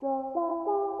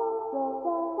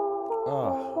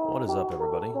What is up,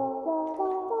 everybody?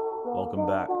 Welcome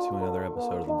back to another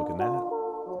episode of the Book of Nat.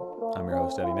 I'm your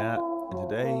host, Eddie Nat, and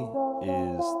today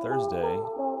is Thursday.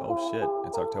 Oh shit,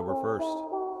 it's October 1st.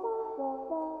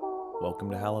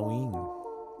 Welcome to Halloween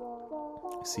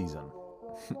season.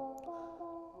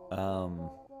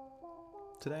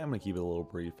 Today I'm going to keep it a little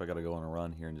brief. I got to go on a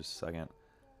run here in just a second.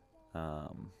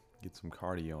 Get some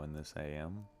cardio in this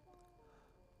AM.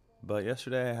 But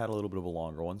yesterday I had a little bit of a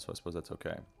longer one, so I suppose that's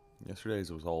okay.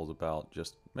 Yesterday's was all about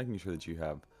just making sure that you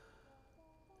have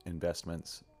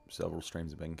investments, several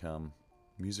streams of income.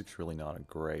 Music's really not a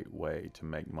great way to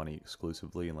make money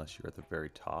exclusively unless you're at the very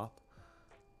top,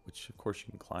 which of course you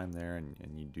can climb there, and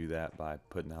you do that by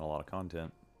putting out a lot of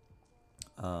content.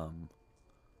 But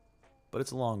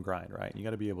it's a long grind, right? You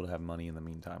got to be able to have money in the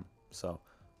meantime. So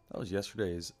that was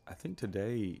yesterday's. I think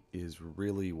today is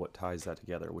really what ties that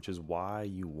together, which is why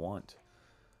you want.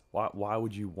 Why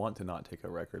would you want to not take a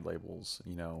record label's,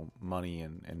 money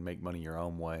and make money your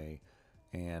own way,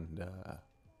 and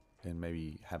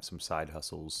maybe have some side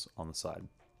hustles on the side?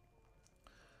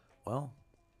 Well,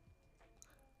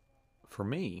 for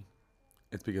me,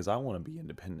 it's because I want to be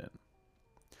independent.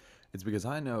 It's because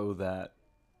I know that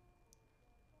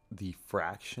the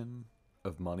fraction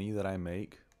of money that I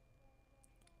make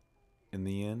in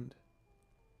the end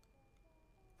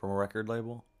from a record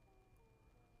label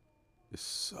is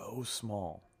so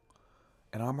small,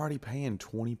 and I'm already paying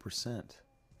 20%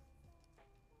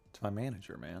 to my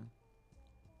manager, man.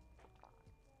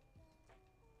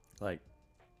 Like,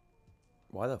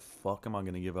 why the fuck am I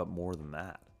going to give up more than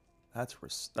that? That's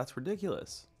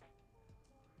ridiculous.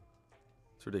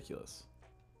 It's ridiculous.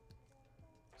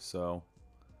 So,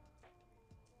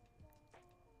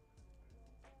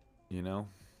 I'm gonna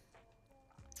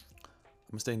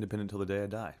stay independent till the day I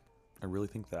die. I really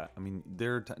think that. I mean,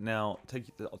 I'll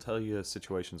tell you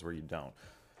situations where you don't.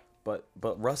 But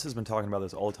Russ has been talking about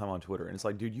this all the time on Twitter, and it's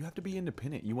like, dude, you have to be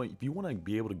independent. If you want to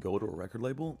be able to go to a record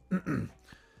label,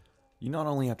 you not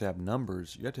only have to have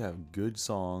numbers, you have to have good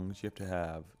songs. You have to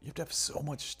have so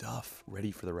much stuff ready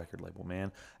for the record label,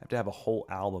 man. I have to have a whole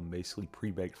album basically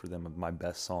pre-baked for them of my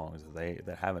best songs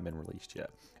that haven't been released yet.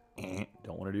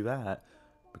 Don't want to do that,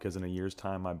 because in a year's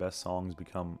time, my best songs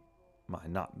become my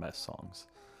not best songs.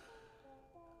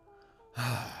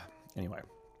 Anyway,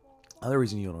 other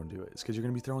reason you don't want to do it is because you're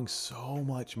going to be throwing so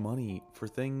much money for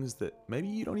things that maybe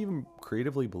you don't even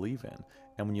creatively believe in.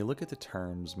 And when you look at the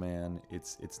terms, man,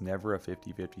 it's never a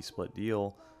 50-50 split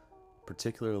deal,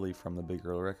 particularly from the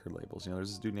bigger record labels. There's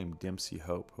this dude named Dempsey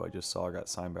Hope who I just saw got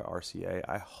signed by RCA.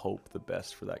 I hope the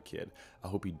best for that kid. I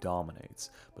hope he dominates.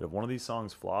 But if one of these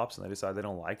songs flops and they decide they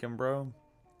don't like him, bro,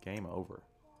 game over.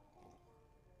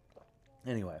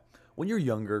 Anyway, when you're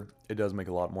younger, it does make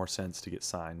a lot more sense to get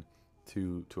signed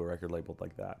to a record label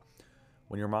like that.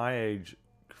 When you're my age,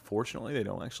 fortunately, they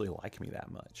don't actually like me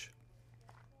that much.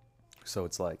 So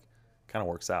it's like, kind of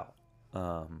works out.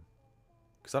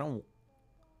 Because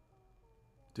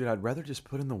I'd rather just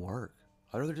put in the work.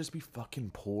 I'd rather just be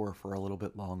fucking poor for a little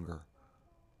bit longer.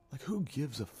 Like, who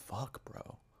gives a fuck,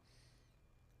 bro?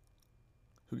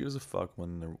 Who gives a fuck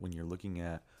when you're looking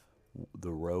at the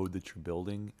road that you're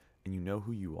building, and you know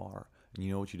who you are, and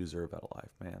you know what you deserve out of life,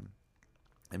 man?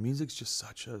 And music's just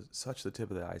such the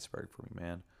tip of the iceberg for me,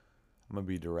 man. I'm gonna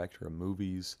be a director of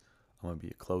movies. I'm gonna be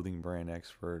a clothing brand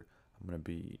expert. I'm gonna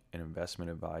be an investment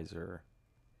advisor.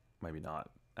 Maybe not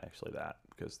actually that,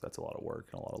 because that's a lot of work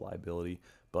and a lot of liability.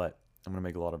 But I'm gonna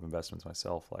make a lot of investments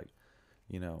myself,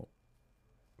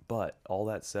 But all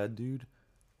that said, dude,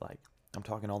 I'm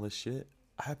talking all this shit.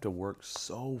 I have to work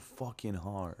so fucking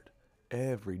hard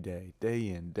every day, day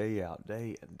in, day out,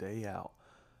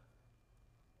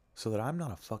 so that I'm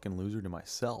not a fucking loser to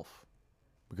myself,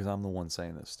 because I'm the one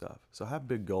saying this stuff. So have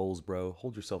big goals, bro.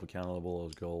 Hold yourself accountable to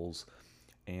those goals,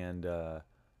 and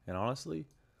honestly,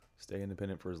 stay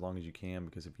independent for as long as you can,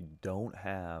 because if you don't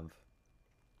have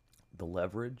the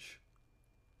leverage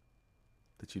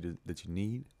that you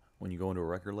need when you go into a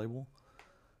record label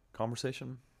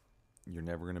conversation, you're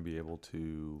never going to be able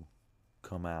to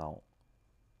come out.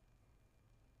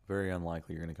 Very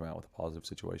unlikely you're going to come out with a positive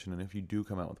situation. And if you do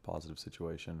come out with a positive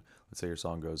situation, let's say your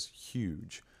song goes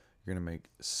huge, you're going to make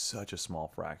such a small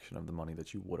fraction of the money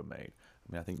that you would have made.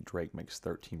 I mean, I think Drake makes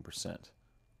 13%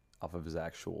 off of his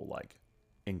actual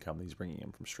income that he's bringing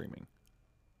in from streaming.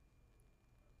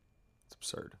 It's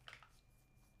absurd.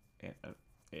 And,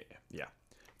 yeah,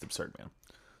 it's absurd, man.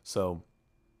 So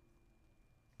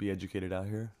be educated out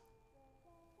here.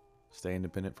 Stay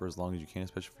independent for as long as you can,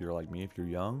 especially if you're like me. If you're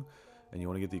young and you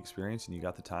want to get the experience and you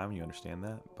got the time and you understand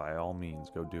that, by all means,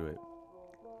 go do it.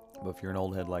 But if you're an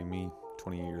old head like me,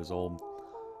 28 years old,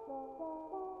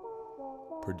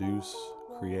 produce,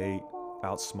 create,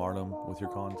 outsmart them with your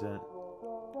content,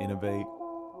 innovate,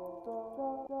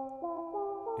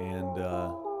 and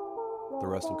the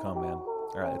rest will come, man.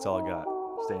 All right, that's all I got.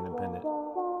 Stay independent.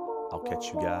 I'll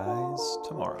catch you guys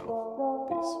tomorrow.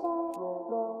 Peace.